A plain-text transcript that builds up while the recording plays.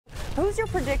Who's your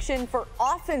prediction for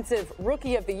Offensive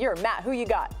Rookie of the Year? Matt, who you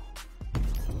got?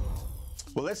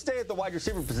 Well, let's stay at the wide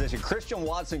receiver position. Christian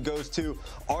Watson goes to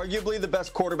arguably the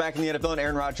best quarterback in the NFL,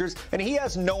 Aaron Rodgers, and he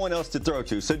has no one else to throw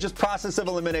to. So just process of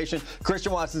elimination,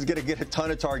 Christian Watson's going to get a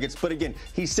ton of targets. But again,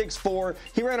 he's 6'4".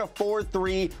 He ran a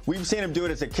 4.3. We've seen him do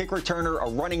it as a kick returner, a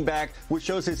running back, which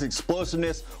shows his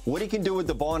explosiveness. What he can do with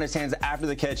the ball in his hands after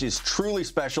the catch is truly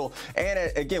special. And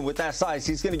again, with that size,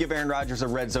 he's going to give Aaron Rodgers a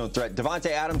red zone threat.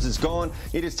 Devontae Adams is gone.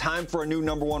 It is time for a new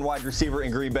 #1 wide receiver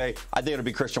in Green Bay. I think it'll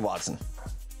be Christian Watson.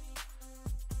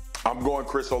 I'm going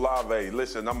Chris Olave.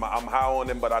 Listen, I'm high on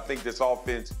him, but I think this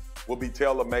offense will be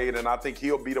tailor-made, and I think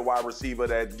he'll be the wide receiver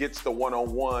that gets the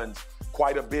one-on-ones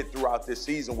quite a bit throughout this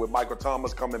season with Michael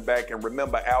Thomas coming back. And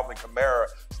remember, Alvin Kamara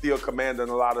still commanding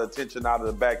a lot of attention out of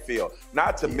the backfield.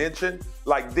 Not to mention,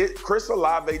 like this, Chris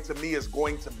Olave to me is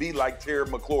going to be like Terry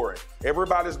McLaurin.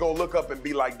 Everybody's going to look up and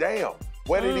be like, damn,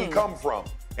 where did he come from?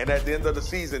 And at the end of the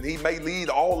season, he may lead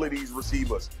all of these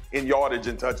receivers in yardage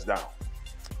and touchdown.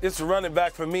 It's a running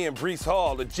back for me and Breece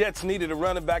Hall. The Jets needed a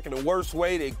running back in the worst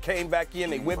way. They came back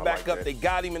in, they went back up, they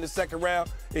got him in the second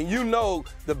round. And you know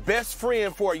the best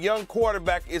friend for a young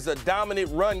quarterback is a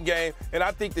dominant run game, and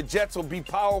I think the Jets will be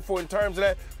powerful in terms of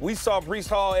that. We saw Breece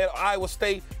Hall at Iowa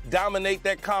State dominate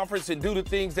that conference and do the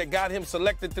things that got him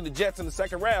selected to the Jets in the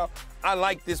second round. I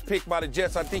like this pick by the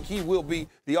Jets. I think he will be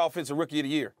the Offensive Rookie of the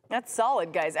Year. That's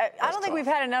solid, guys. I don't think we've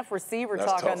had enough receiver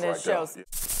talk on this show.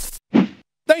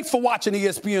 Thanks for watching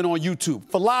ESPN on YouTube.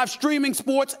 For live streaming,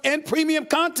 sports, and premium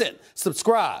content,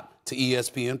 subscribe to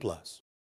ESPN+.